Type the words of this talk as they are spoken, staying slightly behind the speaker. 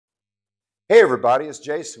Hey everybody, it's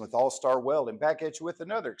Jason with All-Star Welding, back at you with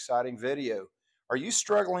another exciting video. Are you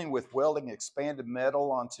struggling with welding expanded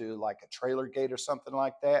metal onto like a trailer gate or something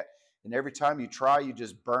like that, and every time you try you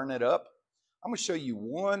just burn it up? I'm going to show you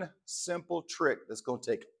one simple trick that's going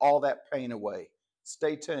to take all that pain away.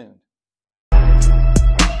 Stay tuned.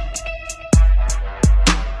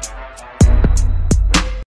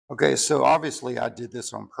 Okay, so obviously I did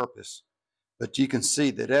this on purpose, but you can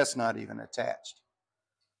see that that's not even attached.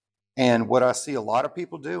 And what I see a lot of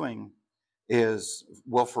people doing is,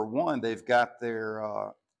 well, for one, they've got their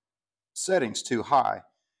settings too high.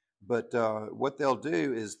 But what they'll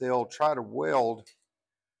do is they'll try to weld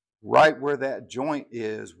right where that joint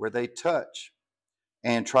is, where they touch,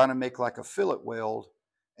 and trying to make like a fillet weld.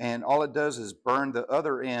 And all it does is burn the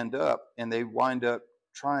other end up, and they wind up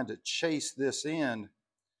trying to chase this end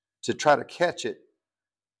to try to catch it,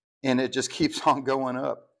 and it just keeps on going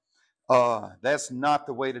up. That's not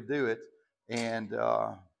the way to do it, and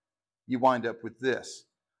you wind up with this.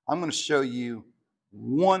 I'm going to show you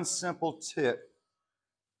one simple tip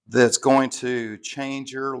that's going to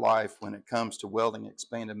change your life when it comes to welding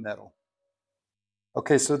expanded metal.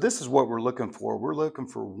 Okay, so this is what we're looking for. We're looking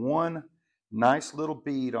for one nice little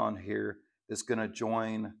bead on here that's going to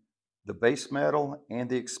join the base metal and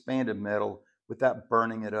the expanded metal without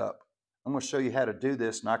burning it up. I'm going to show you how to do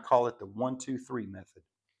this, and I call it the 1-2-3 method.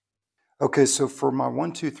 Okay, so for my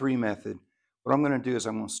 1-2-3 method, what I'm going to do is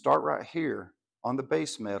I'm going to start right here on the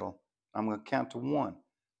base metal. I'm going to count to 1.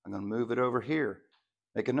 I'm going to move it over here,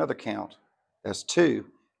 make another count. That's 2.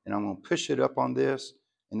 And I'm going to push it up on this,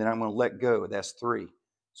 and then I'm going to let go. That's 3.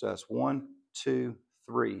 So that's 1, 2,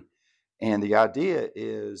 3. And the idea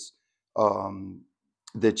is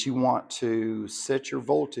that you want to set your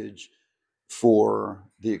voltage for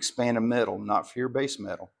the expanded metal, not for your base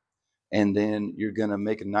metal. And then you're going to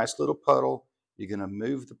make a nice little puddle. You're going to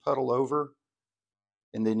move the puddle over,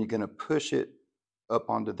 and then you're going to push it up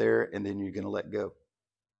onto there, and then you're going to let go.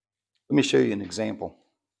 Let me show you an example.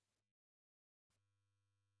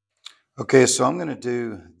 Okay, so I'm going to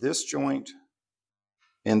do this joint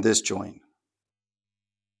and this joint.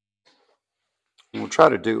 And we'll try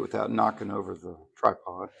to do it without knocking over the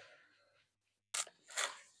tripod.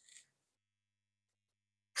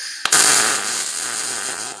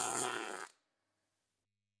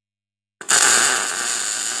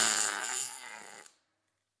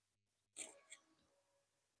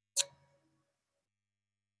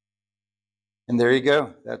 And there you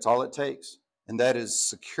go. That's all it takes. And that is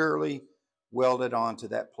securely welded onto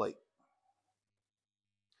that plate.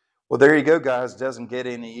 Well, there you go, guys. It doesn't get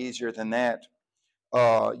any easier than that.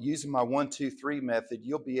 Using my 1-2-3 method,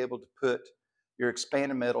 you'll be able to put your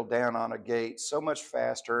expanded metal down on a gate so much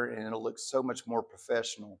faster, and it'll look so much more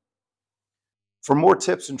professional. For more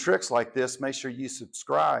tips and tricks like this, make sure you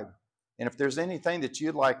subscribe. And if there's anything that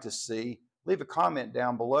you'd like to see, leave a comment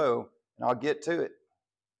down below and I'll get to it.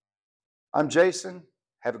 I'm Jason.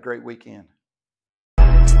 Have a great weekend.